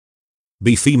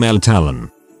B. Female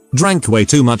Talon. Drank way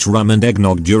too much rum and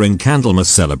eggnog during Candlemas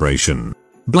celebration.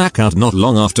 Blackout not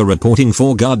long after reporting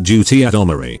for guard duty at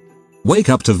Armory. Wake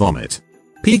up to vomit.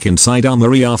 Peek inside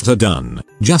Armory after done,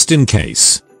 just in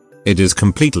case. It is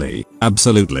completely,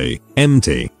 absolutely,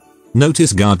 empty.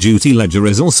 Notice guard duty ledger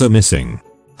is also missing.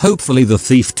 Hopefully the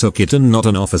thief took it and not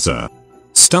an officer.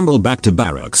 Stumble back to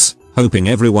barracks, hoping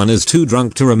everyone is too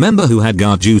drunk to remember who had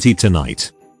guard duty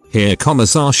tonight. Hear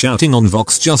Commissar shouting on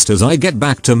Vox just as I get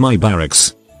back to my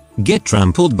barracks. Get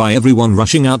trampled by everyone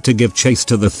rushing out to give chase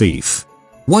to the thief.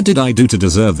 What did I do to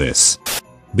deserve this?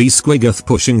 B. Squiggoth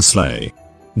pushing sleigh.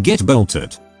 Get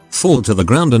bolted. Fall to the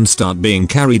ground and start being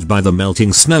carried by the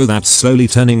melting snow that's slowly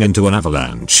turning into an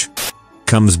avalanche.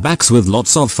 Comes back with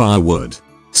lots of firewood.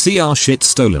 See our shit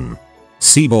stolen.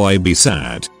 See boy be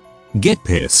sad. Get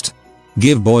pissed.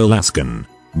 Give boy lasgun.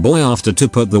 Boy after to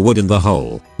put the wood in the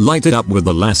hole, light it up with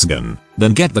the lasgun,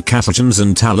 then get the capuchins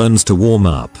and talons to warm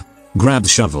up. Grab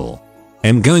shovel.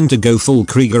 Am going to go full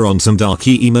Krieger on some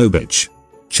darky emo bitch.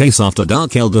 Chase after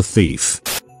dark elder thief.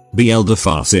 Be elder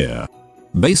farseer.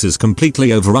 Base is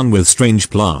completely overrun with strange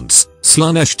plants,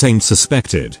 slanesh taint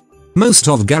suspected. Most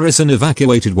of garrison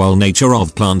evacuated while nature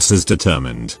of plants is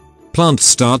determined. Plants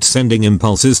start sending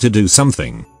impulses to do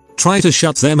something. Try to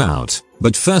shut them out,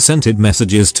 but fur-scented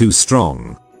messages too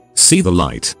strong. See the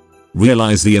light.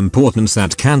 Realize the importance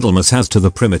that Candlemas has to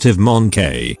the primitive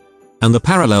Monkey. And the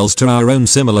parallels to our own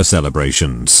similar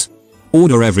celebrations.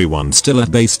 Order everyone still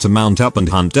at base to mount up and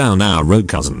hunt down our rogue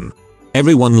cousin.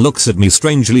 Everyone looks at me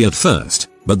strangely at first,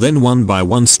 but then one by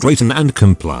one straighten and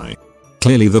comply.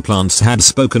 Clearly the plants had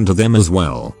spoken to them as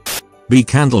well. Be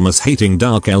Candlemas hating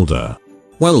Dark Elder.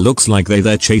 Well, looks like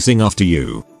they're chasing after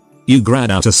you. You grab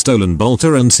out a stolen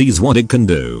bolter and seize what it can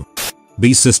do.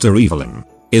 Be Sister Evelyn.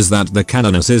 Is that the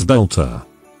Canoness's bolter?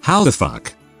 How the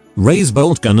fuck? Raise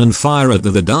bolt gun and fire at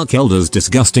the Dark Elder's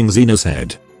disgusting Xenos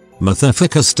head.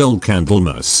 Motherfucker stole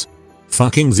Candlemas.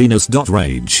 Fucking Xenos.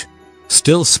 Rage.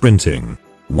 Still sprinting.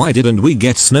 Why didn't we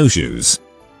get snowshoes?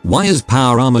 Why is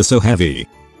power armor so heavy?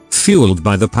 Fueled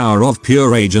by the power of pure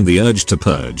rage and the urge to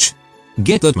purge.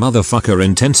 Get that motherfucker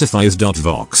intensifies.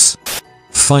 Vox.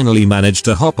 Finally managed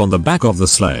to hop on the back of the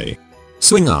sleigh.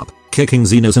 Swing up, kicking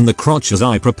Xenos in the crotch as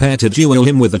I prepare to duel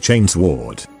him with a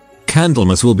chainsword.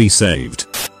 Candlemas will be saved.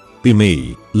 Be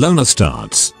me, Loner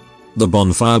starts. The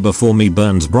bonfire before me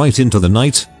burns bright into the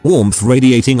night, warmth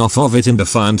radiating off of it in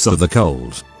defiance of the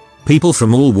cold. People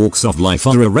from all walks of life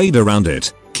are arrayed around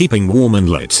it, keeping warm and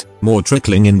lit, more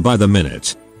trickling in by the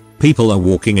minute. People are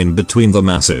walking in between the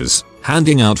masses,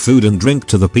 handing out food and drink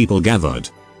to the people gathered.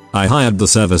 I hired the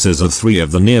services of 3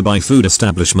 of the nearby food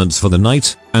establishments for the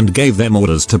night, and gave them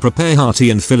orders to prepare hearty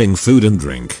and filling food and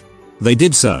drink. They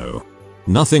did so.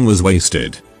 Nothing was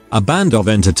wasted. A band of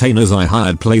entertainers I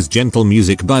hired plays gentle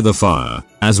music by the fire,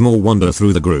 as more wander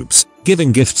through the groups,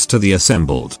 giving gifts to the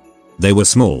assembled. They were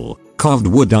small, carved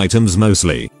wood items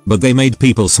mostly, but they made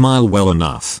people smile well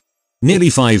enough. Nearly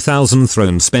 5,000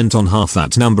 thrones spent on half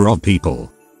that number of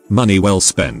people. Money well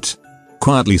spent.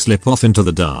 Quietly slip off into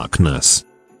the darkness.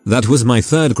 That was my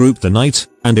 3rd group tonight,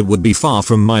 and it would be far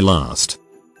from my last.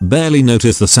 Barely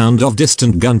notice the sound of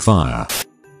distant gunfire.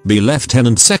 Be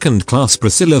Lieutenant 2nd Class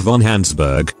Priscilla von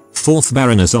Hansberg, 4th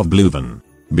Baroness of Bluven.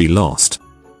 Be lost.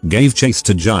 Gave chase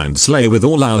to giant sleigh with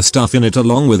all our stuff in it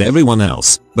along with everyone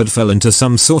else, but fell into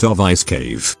some sort of ice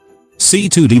cave. See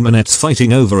 2 demonettes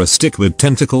fighting over a stick with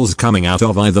tentacles coming out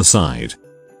of either side.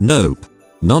 Nope.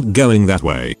 Not going that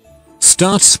way.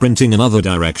 Start sprinting another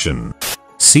direction.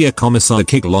 See a commissar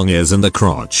kick long ears in the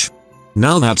crotch.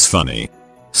 Now that's funny.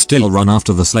 Still run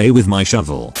after the sleigh with my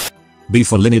shovel. Be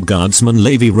for Linid Guardsman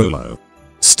Levi Rollo.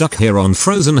 Stuck here on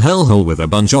frozen hellhole with a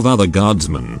bunch of other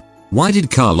guardsmen. Why did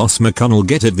Carlos McConnell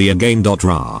get it the again?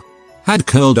 Ra. Had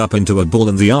curled up into a ball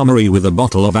in the armory with a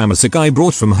bottle of Amasic I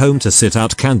brought from home to sit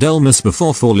out Candlemas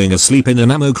before falling asleep in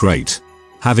an ammo crate.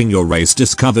 Having your race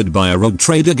discovered by a rogue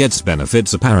trader gets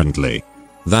benefits apparently.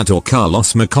 That or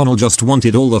Carlos McConnell just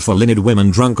wanted all the Folinid women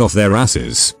drunk off their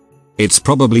asses. It's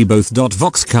probably both.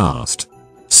 Voxcast.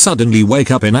 Suddenly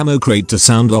wake up in ammo crate to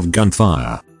sound of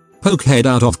gunfire. Poke head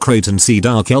out of crate and see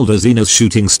Dark Elder Xenos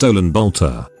shooting stolen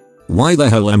bolter. Why the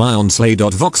hell am I on sleigh?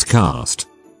 Voxcast.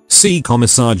 See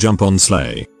commissar jump on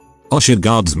sleigh. Ushered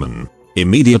guardsman.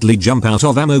 Immediately jump out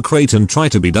of ammo crate and try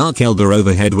to be Dark Elder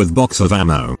overhead with box of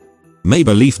ammo. May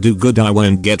belief do good, I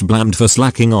won't get blamed for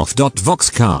slacking off.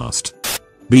 Voxcast.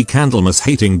 Be Candlemas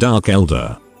hating Dark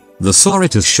Elder. The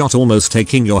Soritus shot almost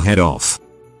taking your head off.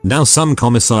 Now some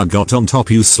commissar got on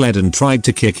top you sled and tried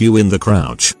to kick you in the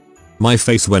crouch. My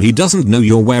face when he doesn't know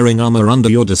you're wearing armor under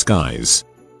your disguise.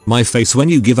 My face when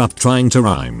you give up trying to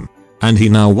rhyme. And he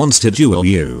now wants to duel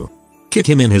you. Kick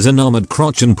him in his enamored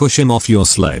crotch and push him off your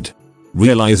sled.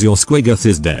 Realize your squiggoth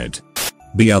is dead.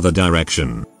 Be other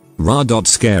direction.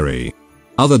 Scary.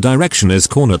 Other direction is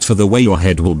cornered for the way your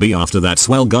head will be after that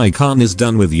swell guy Khan is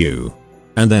done with you.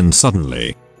 And then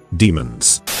suddenly.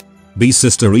 Demons. Be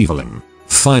Sister Evelyn.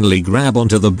 Finally grab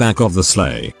onto the back of the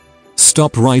sleigh.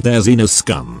 Stop right there, Xenos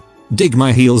scum. Dig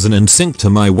my heels in and sink to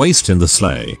my waist in the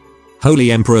sleigh.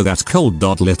 Holy Emperor, that's cold.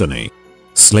 Litany.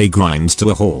 Sleigh grinds to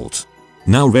a halt.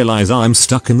 Now realize I'm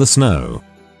stuck in the snow.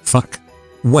 Fuck.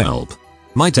 Welp.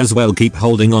 Might as well keep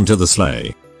holding onto the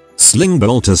sleigh. Sling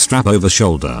bolt to strap over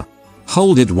shoulder.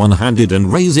 Hold it one-handed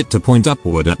and raise it to point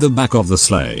upward at the back of the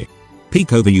sleigh.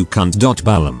 Peek over, you cunt.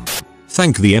 Balaam.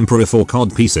 Thank the Emperor for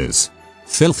cod pieces.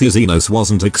 Filthy Xenos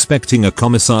wasn't expecting a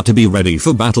commissar to be ready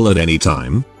for battle at any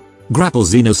time. Grapple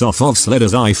Xenos off of sled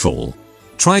as I fall.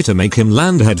 Try to make him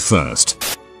land head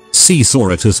first. See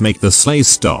Sauratus make the sleigh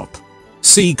stop.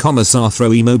 See Commissar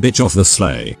throw emo bitch off the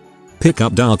sleigh. Pick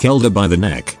up Dark Elder by the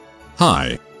neck.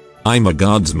 Hi. I'm a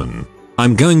guardsman.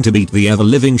 I'm going to beat the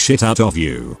ever-living shit out of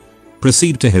you.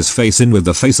 Proceed to his face in with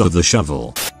the face of the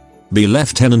shovel. Be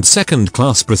Lieutenant 2nd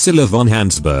Class Priscilla von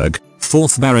Hansberg,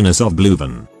 4th Baroness of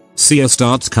Bluven. See her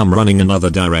starts come running another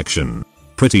direction.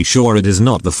 Pretty sure it is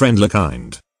not the friendly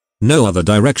kind. No other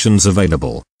directions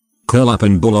available. Curl up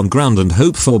and bull on ground and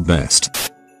hope for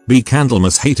best. Be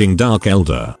Candlemas hating Dark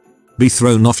Elder. Be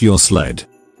thrown off your sled.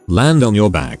 Land on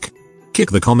your back. Kick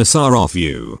the commissar off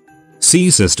you. See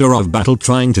Sister of Battle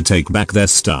trying to take back their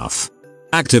stuff.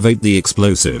 Activate the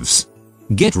explosives.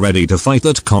 Get ready to fight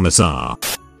that commissar.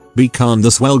 Be Khan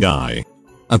the swell guy.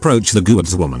 Approach the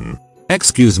goods woman.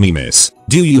 Excuse me, miss,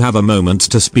 do you have a moment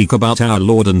to speak about our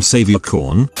Lord and Savior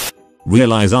Korn?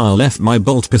 Realize I left my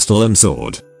bolt pistol and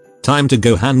sword. Time to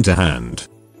go hand to hand.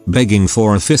 Begging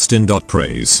for a fist in.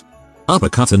 Praise.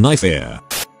 Uppercut a knife ear.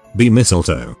 Be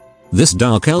mistletoe. This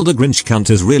Dark Elder Grinch cunt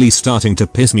is really starting to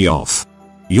piss me off.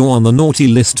 You're on the naughty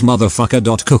list,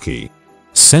 motherfucker. Cookie.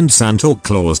 Send Santa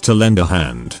Claus to lend a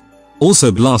hand. Also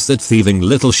blast that thieving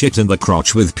little shit in the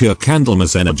crotch with pure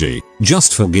Candlemas energy,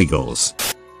 just for giggles.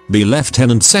 Be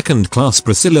Lieutenant 2nd Class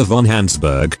Priscilla von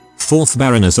Hansberg, 4th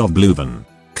Baroness of Bluven.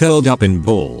 Curled up in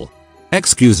ball.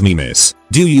 Excuse me, miss,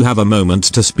 do you have a moment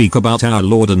to speak about our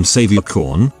Lord and Savior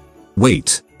Korn?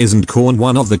 Wait, isn't Korn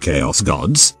one of the Chaos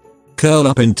Gods? Curl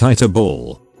up in tighter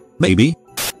ball. Maybe?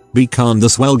 Be Khan the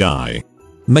swell guy.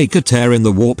 Make a tear in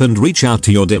the warp and reach out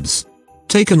to your dibs.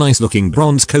 Take a nice looking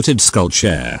bronze coated skull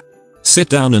chair. Sit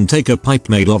down and take a pipe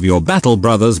made of your battle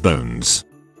brother's bones.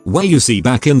 Well, you see,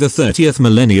 back in the 30th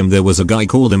millennium there was a guy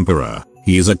called Emperor.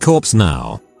 He is a corpse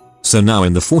now. So now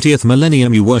in the 40th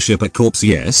millennium you worship a corpse,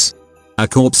 yes? A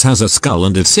corpse has a skull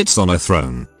and it sits on a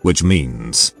throne, which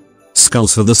means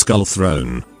skulls for the skull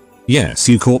throne. Yes,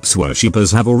 you corpse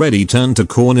worshippers have already turned to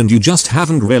Korn and you just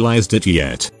haven't realized it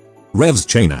yet. Revs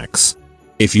Chainax.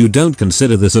 If you don't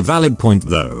consider this a valid point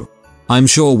though, I'm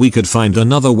sure we could find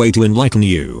another way to enlighten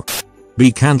you.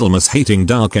 Be Candlemas hating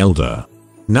Dark Elder.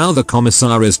 Now the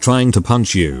commissar is trying to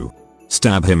punch you.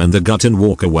 Stab him in the gut and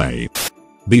walk away.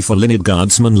 Be for Linid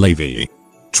Guardsman Levi.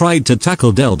 Tried to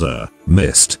tackle Delder,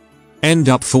 missed. End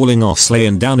up falling off sleigh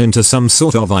and down into some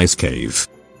sort of ice cave.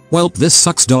 Welp, this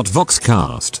sucks.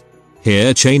 Voxcast.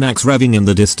 Hear Chainax revving in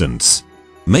the distance.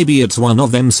 Maybe it's one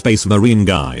of them space marine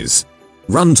guys.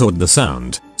 Run toward the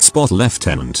sound, spot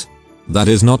Lieutenant. That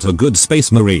is not a good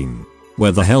space marine.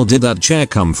 Where the hell did that chair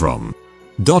come from?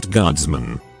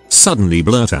 Guardsman. Suddenly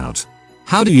blurt out.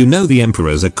 How do you know the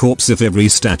Emperor's a corpse if every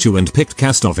statue and picked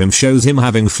cast of him shows him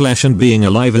having flesh and being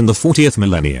alive in the 40th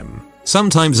millennium?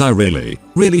 Sometimes I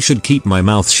really should keep my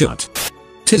mouth shut.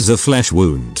 'Tis a flesh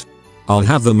wound. I'll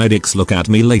have the medics look at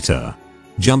me later.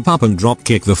 Jump up and drop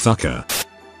kick the fucker.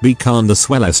 Be Khan the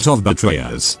swellest of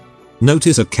betrayers.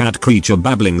 Notice a cat creature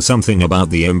babbling something about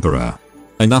the Emperor.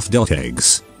 Enough.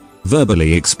 Eggs.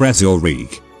 Verbally express your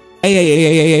reek.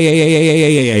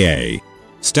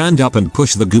 Stand up and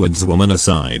push the goods woman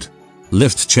aside.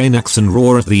 Lift Chainax and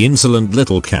roar at the insolent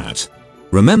little cat.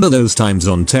 Remember those times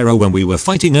on Terra when we were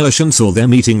fighting Urshan and saw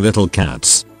them eating little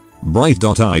cats? Bright.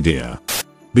 Idea.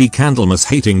 Be Candlemas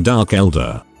hating Dark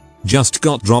Elder. Just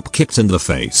got drop kicked in the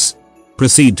face.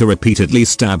 Proceed to repeatedly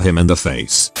stab him in the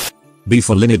face. Be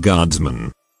for Linid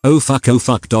Guardsman. Oh fuck.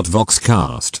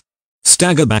 Voxcast.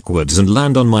 Stagger backwards and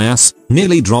land on my ass,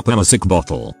 nearly drop a sick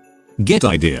bottle. Get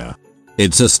idea.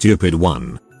 It's a stupid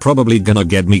one, probably gonna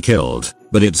get me killed,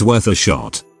 but it's worth a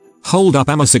shot. Hold up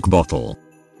Amasic bottle.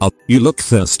 Up, you look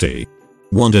thirsty.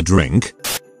 Want a drink?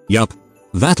 Yup.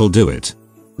 That'll do it.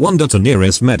 Wander to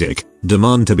nearest medic,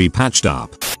 demand to be patched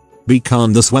up. Be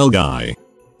Khan the swell guy.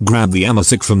 Grab the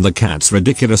Amasic from the cat's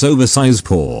ridiculous oversized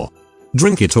paw.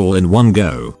 Drink it all in one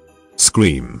go.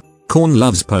 Scream. Corn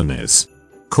loves ponies.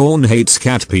 Corn hates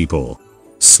cat people.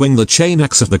 Swing the chain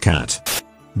axe at the cat.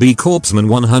 B Corpsman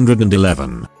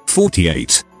 111,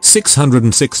 48,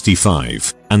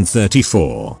 665, and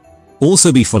 34.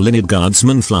 Also B for Linid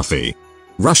Guardsman Fluffy.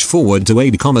 Rush forward to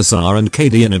aid Commissar and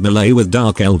Katie in a melee with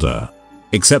Dark Elder.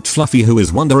 Except Fluffy, who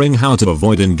is wondering how to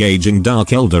avoid engaging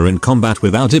Dark Elder in combat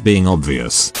without it being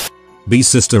obvious. B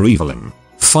Sister Evelyn.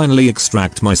 Finally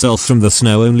extract myself from the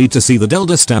snow only to see the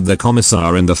Elder stab the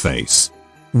Commissar in the face.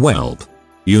 Welp.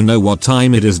 You know what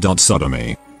time it is.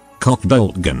 Sodomy. Cock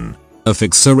bolt gun.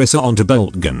 Affix Sarissa onto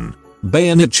bolt gun.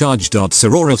 Bayonet charge.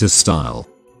 Sororitas style.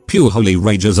 Pure holy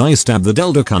rage as I stab the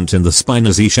Elder cunt in the spine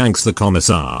as he shanks the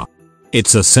Commissar.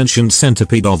 It's a sentient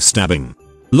centipede of stabbing.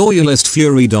 Loyalist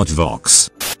fury. Vox.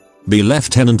 B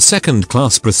Lieutenant 2nd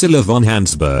Class Priscilla von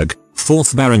Hansberg,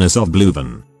 4th Baroness of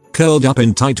Bluven. Curled up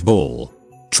in tight ball.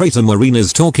 Traitor Marine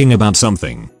is talking about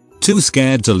something. Too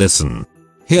scared to listen.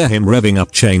 Hear him revving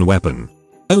up chain weapon.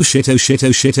 Oh shit, oh shit,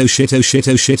 oh shit, oh shit, oh shit,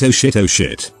 oh shit, oh shit, oh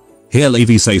shit. Hear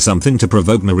Levy say something to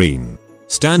provoke Marine.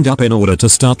 Stand up in order to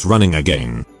start running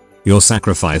again. Your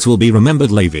sacrifice will be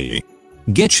remembered, Levy.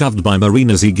 Get shoved by Marine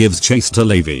as he gives chase to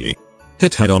Levy.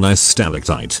 Hit head on ice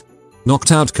stalactite.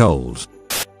 Knocked out cold.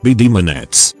 B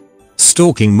Demonettes.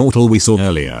 Stalking mortal we saw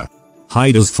earlier.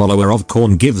 Hyder's follower of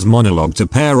Korn gives monologue to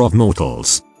pair of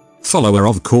mortals. Follower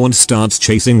of Korn starts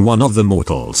chasing one of the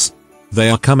mortals. They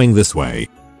are coming this way.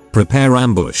 Prepare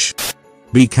ambush.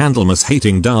 B Candlemas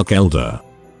hating Dark Elder.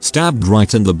 Stabbed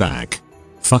right in the back.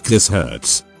 Fuck, this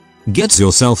hurts. Gets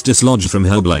yourself dislodged from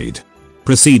her blade.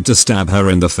 Proceed to stab her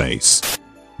in the face.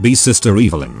 B Sister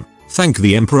Evelyn. Thank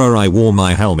the Emperor I wore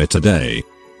my helmet today.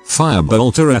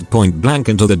 Firebolter at point blank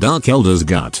into the Dark Elder's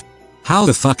gut. How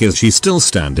the fuck is she still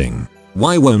standing?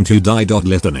 Why won't you die?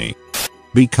 Litany.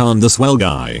 Be Khan the swell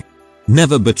guy.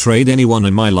 Never betrayed anyone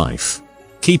in my life.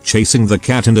 Keep chasing the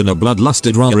cat and in a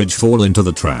bloodlusted rage fall into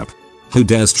the trap. Who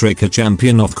dares trick a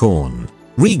champion of Korn?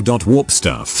 Reek. Warp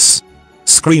stuffs.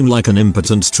 Scream like an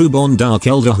impotent trueborn Dark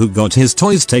Elder who got his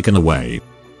toys taken away.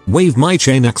 Wave my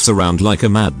chain axe around like a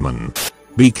madman.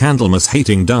 Be Candlemas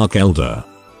hating Dark Elder.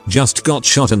 Just got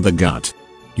shot in the gut.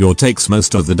 Your takes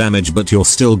most of the damage but you're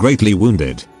still greatly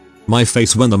wounded. My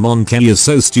face when the Monkey is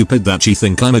so stupid that she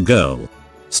think I'm a girl.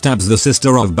 Stabs the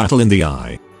Sister of Battle in the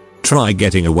eye. Try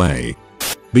getting away.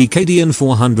 BKDN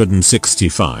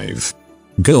 465.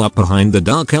 Go up behind the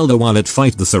Dark Elder while it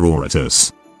fight the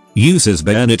Sororitas. Uses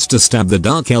bayonets to stab the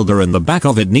Dark Elder in the back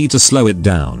of it knee to slow it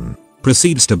down.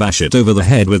 Proceeds to bash it over the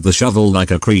head with the shovel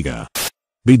like a Krieger.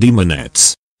 B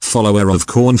Demonettes. Follower of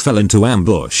Korn fell into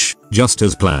ambush, just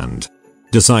as planned.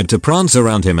 Decide to prance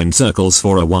around him in circles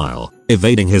for a while,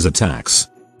 evading his attacks.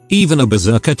 Even a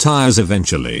berserker tires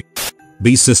eventually.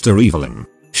 B Sister Evelyn.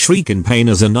 Shriek in pain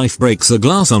as a knife breaks the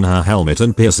glass on her helmet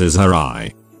and pierces her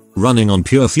eye. Running on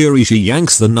pure fury she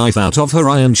yanks the knife out of her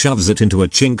eye and shoves it into a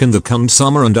chink in the cunt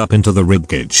summer and up into the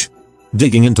ribcage.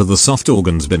 Digging into the soft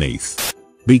organs beneath.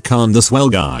 B Khan the swell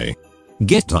guy.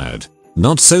 Get tired.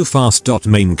 Not so fast.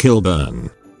 Main kill burn.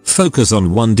 Focus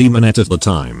on one demonette at a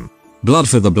time. Blood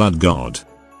for the blood god.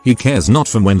 He cares not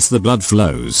from whence the blood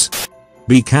flows.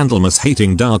 B Candlemas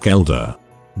hating Dark Elder.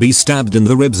 Be stabbed in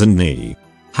the ribs and knee.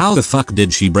 How the fuck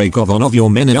did she break off one of your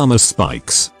many armor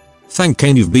spikes? Thank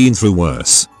Kane you've been through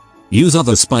worse. Use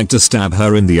other spike to stab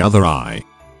her in the other eye.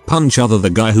 Punch other the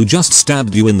guy who just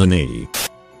stabbed you in the knee.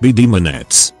 B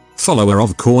Demonettes. Follower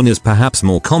of Korn is perhaps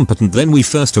more competent than we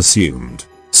first assumed.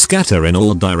 Scatter in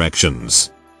all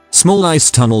directions. Small ice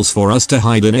tunnels for us to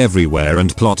hide in everywhere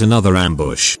and plot another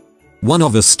ambush. One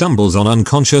of us stumbles on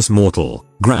unconscious mortal,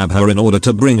 grab her in order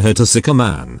to bring her to Sicker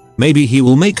Man. Maybe he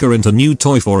will make her into new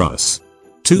toy for us.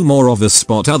 Two more of us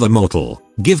spot other mortal,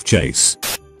 give chase.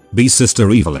 B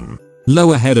Sister Evelyn.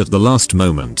 Lower head at the last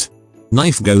moment.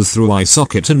 Knife goes through eye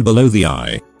socket and below the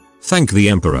eye. Thank the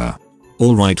Emperor.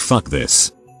 Alright, fuck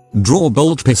this. Draw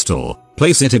bolt pistol,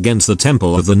 place it against the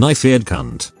temple of the knife-eared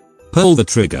cunt. Pull the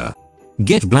trigger.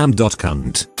 Get blammed.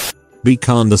 Cunt. Be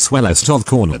Khan the swellest of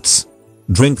cornets.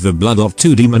 Drink the blood of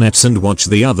two demonettes and watch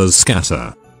the others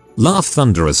scatter. Laugh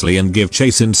thunderously and give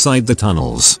chase inside the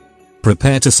tunnels.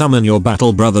 Prepare to summon your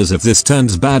battle brothers if this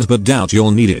turns bad, but doubt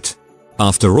you'll need it.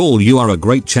 After all, you are a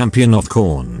great champion of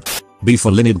Korn. B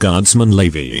for Linid Guardsman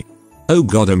Levy. Oh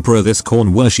god Emperor, this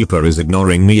Korn worshipper is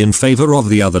ignoring me in favor of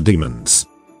the other demons.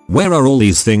 Where are all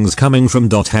these things coming from?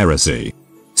 Heresy.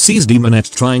 Sees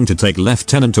demonette trying to take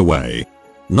lieutenant away.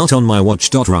 Not on my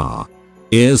watch. Ra.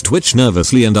 Ears twitch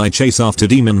nervously and I chase after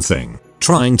demon thing,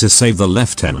 trying to save the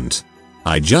lieutenant.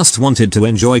 I just wanted to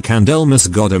enjoy Candlemas.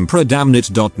 God Emperor, damn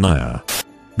it. Naya.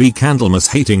 B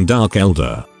Candlemas hating Dark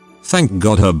Elder. Thank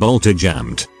god her bolter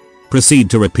jammed. Proceed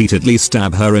to repeatedly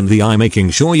stab her in the eye,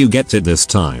 making sure you get it this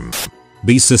time.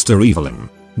 B. Sister Evelyn.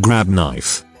 Grab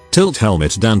knife. Tilt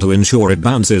helmet down to ensure it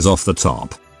bounces off the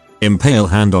top. Impale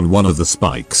hand on one of the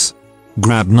spikes.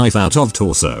 Grab knife out of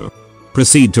torso.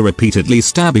 Proceed to repeatedly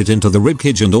stab it into the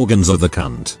ribcage and organs of the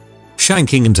cunt.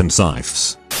 Shanking into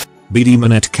scythes. B.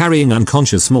 Demonette carrying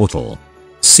unconscious mortal.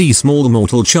 C. Small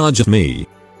mortal charge at me.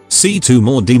 C. 2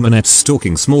 more demonettes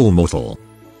stalking small mortal.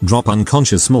 Drop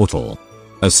unconscious mortal.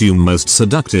 Assume most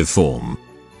seductive form.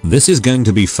 This is going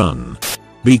to be fun.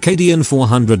 B. Cadian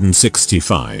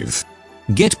 465.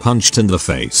 Get punched in the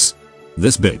face.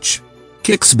 This bitch.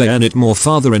 Kicks bayonet more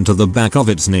farther into the back of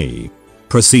its knee.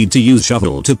 Proceed to use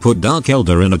shovel to put Dark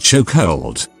Elder in a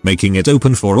chokehold, making it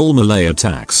open for all melee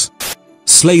attacks.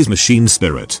 Slays machine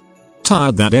spirit.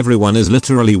 Tired that everyone is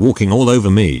literally walking all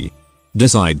over me.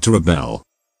 Decide to rebel.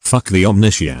 Fuck the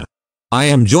Omnitia. I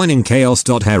am joining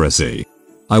Chaos.Heresy.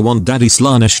 I want Daddy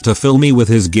Slanesh to fill me with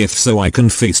his gift so I can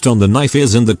feast on the knife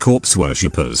ears and the corpse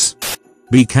worshippers.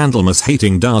 Be Candlemas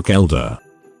hating Dark Elder.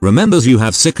 Remembers you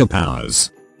have sicker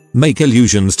powers. Make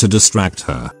illusions to distract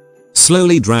her.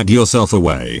 Slowly drag yourself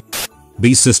away.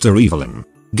 Be Sister Evelyn.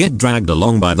 Get dragged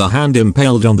along by the hand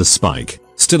impaled on the spike,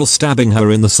 still stabbing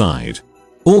her in the side.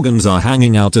 Organs are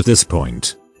hanging out at this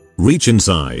point. Reach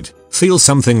inside, feel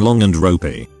something long and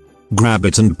ropey. Grab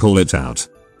it and pull it out.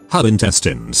 Her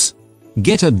intestines.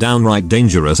 Get a downright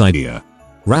dangerous idea.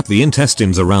 Wrap the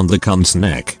intestines around the cunt's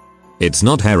neck. It's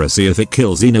not heresy if it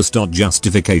kills Enos.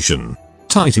 Justification.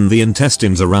 Tighten the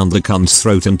intestines around the cunt's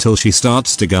throat until she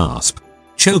starts to gasp.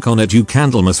 Choke on it, you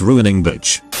Candlemas ruining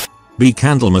bitch. Be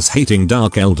Candlemas hating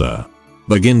Dark Elder.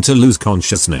 Begin to lose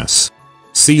consciousness.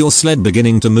 See your sled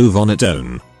beginning to move on its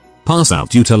own. Pass out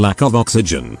due to lack of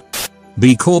oxygen.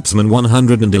 Be Corpseman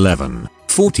 111,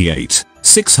 48,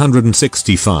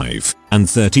 665, and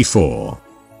 34.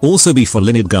 Also be for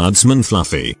Linid Guardsman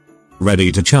Fluffy.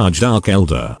 Ready to charge Dark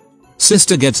Elder.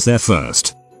 Sister gets there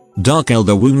first. Dark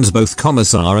Elder wounds both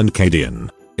Commissar and Cadian.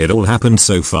 It all happened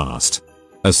so fast.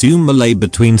 Assume melee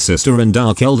between Sister and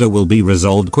Dark Elder will be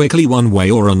resolved quickly one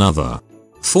way or another.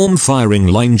 Form firing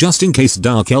line just in case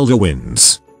Dark Elder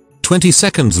wins. 20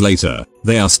 seconds later,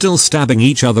 they are still stabbing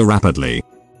each other rapidly.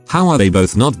 How are they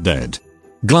both not dead?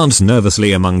 Glance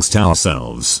nervously amongst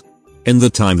ourselves. In the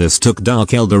time this took,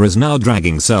 Dark Elder is now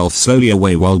dragging self slowly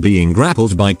away while being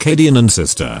grappled by Cadian and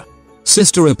Sister.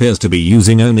 Sister appears to be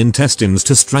using own intestines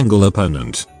to strangle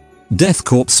opponent. Death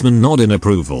Corpseman nod in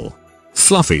approval.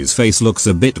 Fluffy's face looks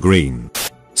a bit green.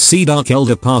 See Dark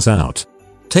Elder pass out.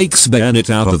 Takes bayonet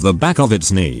out of the back of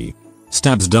its knee.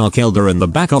 Stabs Dark Elder in the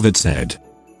back of its head.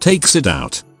 Takes it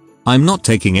out. I'm not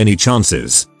taking any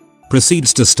chances.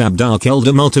 Proceeds to stab Dark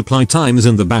Elder multiple times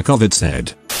in the back of its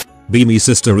head. Be me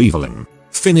Sister Evelyn.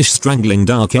 Finish strangling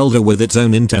Dark Elder with its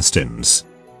own intestines.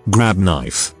 Grab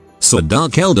knife. Saw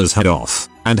Dark Elder's head off,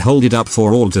 and hold it up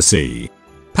for all to see.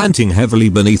 Panting heavily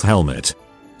beneath helmet.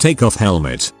 Take off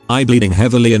helmet, eye bleeding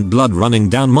heavily and blood running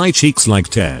down my cheeks like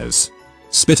tears.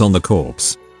 Spit on the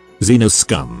corpse. Xenos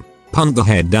scum. Punt the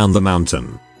head down the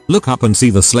mountain. Look up and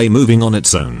see the sleigh moving on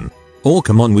its own. Oh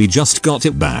come on, we just got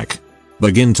it back.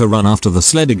 Begin to run after the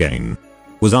sled again.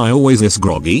 Was I always this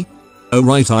groggy? Oh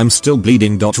right, I'm still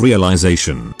bleeding.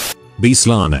 Realization. Be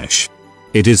Slanesh.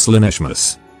 It is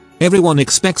Slaneshmas. Everyone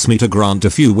expects me to grant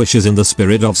a few wishes in the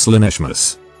spirit of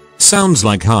Slaneshmas. Sounds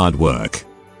like hard work.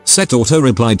 Set auto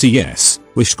replied to yes,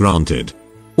 wish granted.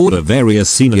 Order various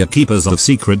senior keepers of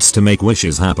secrets to make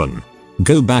wishes happen.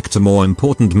 Go back to more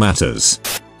important matters.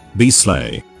 Be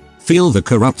slay. Feel the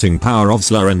corrupting power of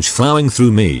Slarange flowing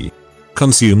through me.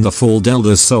 Consume the Fall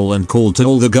Elder's soul and call to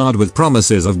all the guard with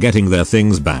promises of getting their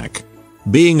things back.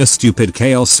 Being a stupid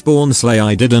chaos spawn slay,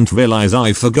 I didn't realize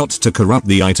I forgot to corrupt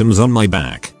the items on my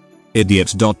back. Idiot.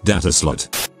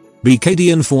 Dataslot. Be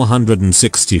Cadian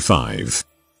 465.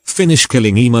 Finish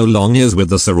killing emo long ears with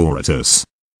the Sororitas.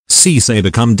 See say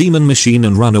become demon machine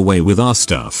and run away with our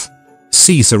stuff.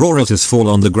 See Sororitas fall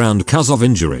on the ground cause of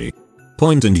injury.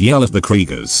 Point and yell at the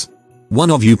Kriegers. One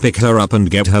of you pick her up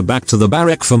and get her back to the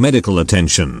barrack for medical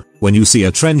attention. When you see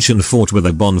a trench and fort with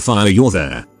a bonfire, you're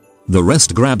there. The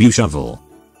rest grab you shovel.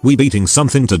 We beating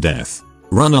something to death.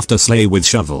 Run after slay with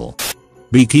shovel.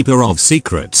 Be keeper of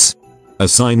secrets.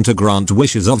 Assigned to grant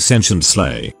wishes of sentient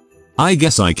slay. I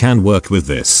guess I can work with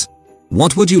this.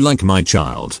 What would you like, my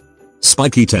child?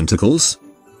 Spiky tentacles?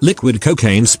 Liquid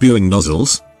cocaine spewing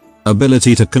nozzles?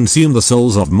 Ability to consume the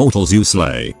souls of mortals you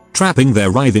slay, trapping their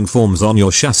writhing forms on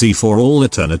your chassis for all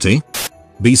eternity?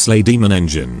 Be slay demon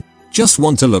engine. Just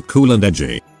want to look cool and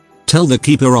edgy. Tell the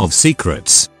keeper of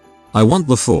secrets. I want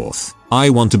the fourth. I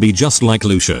want to be just like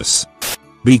Lucius.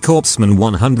 Be Corpseman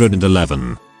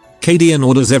 111. Cadian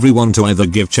orders everyone to either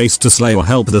give chase to sleigh or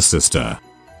help the sister.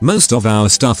 Most of our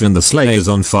stuff in the sleigh is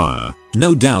on fire,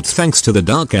 no doubt thanks to the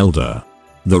Dark Elder.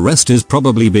 The rest is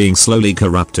probably being slowly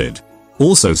corrupted.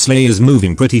 Also sleigh is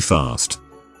moving pretty fast.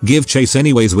 Give chase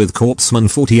anyways with Corpseman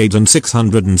 48 and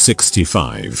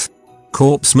 665.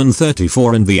 Corpseman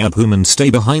 34 and the Abhuman stay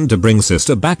behind to bring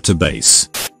sister back to base.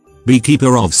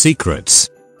 Beekeeper of secrets.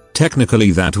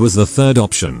 Technically that was the third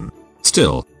option.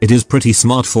 Still, it is pretty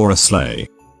smart for a sleigh.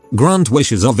 Grant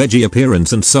wishes of veggie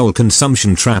appearance and soul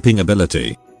consumption trapping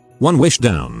ability. One wish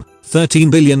down.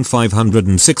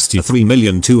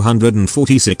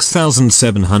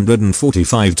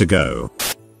 13,563,246,745 to go.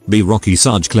 Be Rocky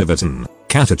Sarge Cliverton,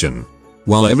 Catagen.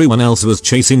 While everyone else was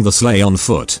chasing the sleigh on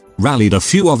foot, rallied a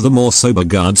few of the more sober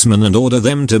guardsmen and ordered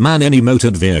them to man any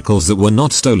motored vehicles that were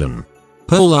not stolen.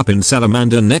 Pull up in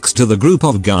Salamander next to the group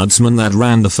of guardsmen that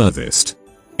ran the furthest.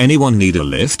 Anyone need a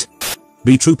lift?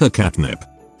 Be Trooper Catnip.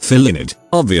 Fill in it,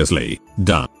 obviously,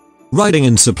 duh. Riding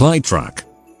in supply truck.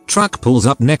 Truck pulls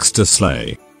up next to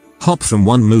sleigh. Hop from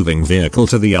one moving vehicle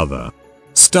to the other.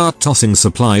 Start tossing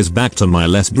supplies back to my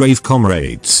less brave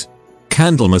comrades.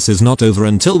 Candlemas is not over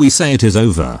until we say it is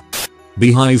over.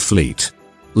 Beehive fleet.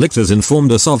 Lictors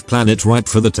informed us of planet ripe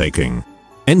for the taking.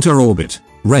 Enter orbit.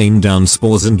 Rain down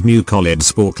spores and mucollid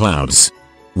spore clouds.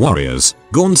 Warriors,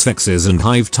 Gornspexes and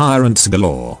hive tyrants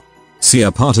galore. See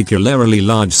a particularly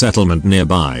large settlement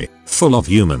nearby, full of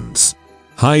humans.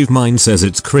 Hive mind says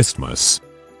it's Christmas.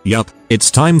 Yup,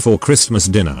 it's time for Christmas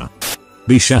dinner.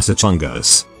 Be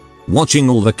Shasachungus. Watching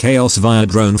all the chaos via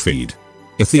drone feed.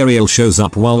 Ethereal shows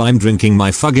up while I'm drinking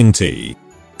my fucking tea.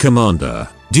 Commander,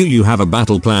 do you have a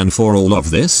battle plan for all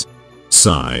of this?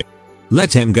 Sigh.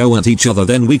 Let him go at each other,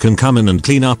 then we can come in and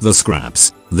clean up the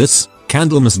scraps. This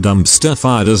Candlemas dumpster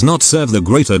fire does not serve the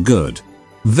greater good.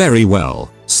 Very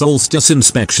well. Solstice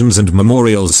inspections and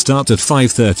memorials start at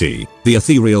 5:30, the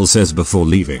Ethereal says before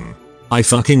leaving. I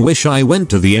fucking wish I went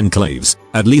to the enclaves,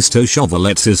 at least Oshova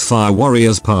lets his fire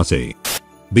warriors party.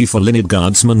 Be for Linid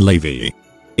Guardsman Levi.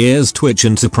 Ears twitch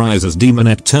in surprise as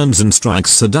Demonette turns and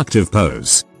strikes seductive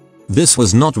pose. This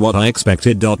was not what I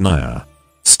expected. Naya.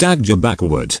 Stagger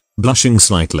backward, blushing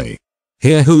slightly.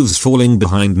 Hear hooves falling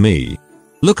behind me.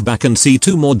 Look back and see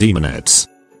two more Demonettes.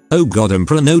 Oh god,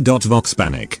 Emperor no. Vox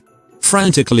panic.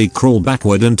 Frantically crawl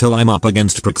backward until I'm up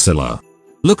against Priscilla.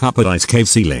 Look up at ice cave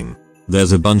ceiling.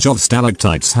 There's a bunch of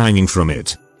stalactites hanging from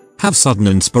it. Have sudden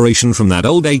inspiration from that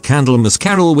old Candlemas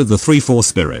carol with the 3-4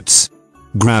 spirits.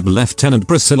 Grab Lieutenant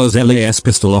Priscilla's LAS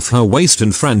pistol off her waist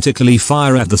and frantically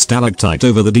fire at the stalactite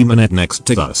over the Demonette next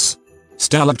to us.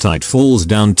 Stalactite falls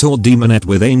down toward Demonette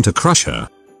with aim to crush her.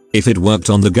 If it worked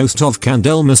on the ghost of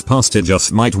Candlemas past, it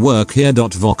just might work here.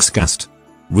 Voxcast.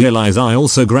 Realize I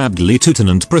also grabbed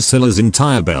Lieutenant Priscilla's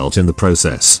entire belt in the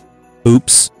process.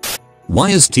 Oops.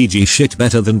 Why is TG shit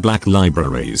better than black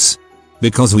libraries?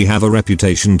 Because we have a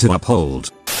reputation to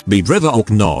uphold. Be Driver Orc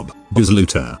Knob, Booze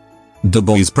Looter. Da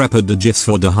boys prepper da gifs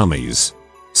for da hummies.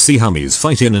 See hummies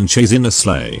fight in and chase in a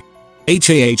sleigh.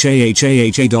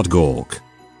 HAHAHAHA.gork.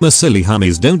 My silly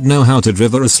hummies don't know how to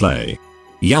driver a sleigh.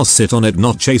 Y'all sit on it,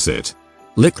 not chase it.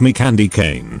 Lick me candy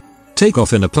cane. Take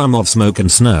off in a plum of smoke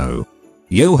and snow.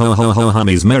 Yo ho ho ho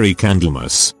hummies, merry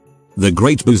Candlemas. The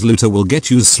great Booze Looter will get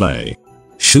you's sleigh.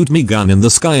 Shoot me gun in the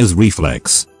sky as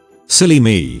reflex. Silly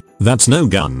me, that's no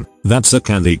gun, that's a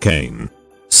candy cane.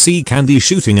 See candy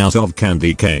shooting out of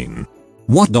candy cane.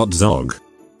 What? Zog.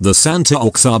 The Santa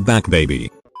Ox are back, baby.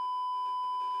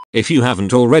 If you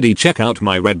haven't already, check out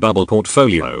my Redbubble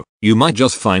portfolio, you might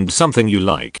just find something you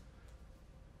like.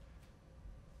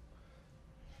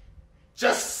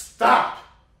 Just stop.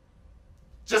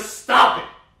 Just stop it.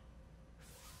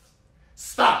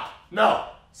 Stop. No,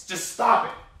 just stop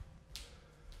it.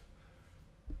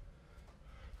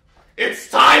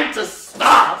 It's time to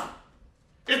stop!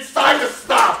 It's time to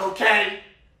stop, okay?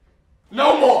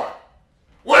 No more!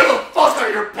 Where the fuck are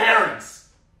your parents?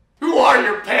 Who are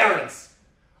your parents?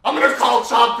 I'm gonna call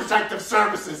Child Protective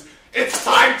Services. It's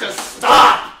time to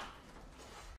stop!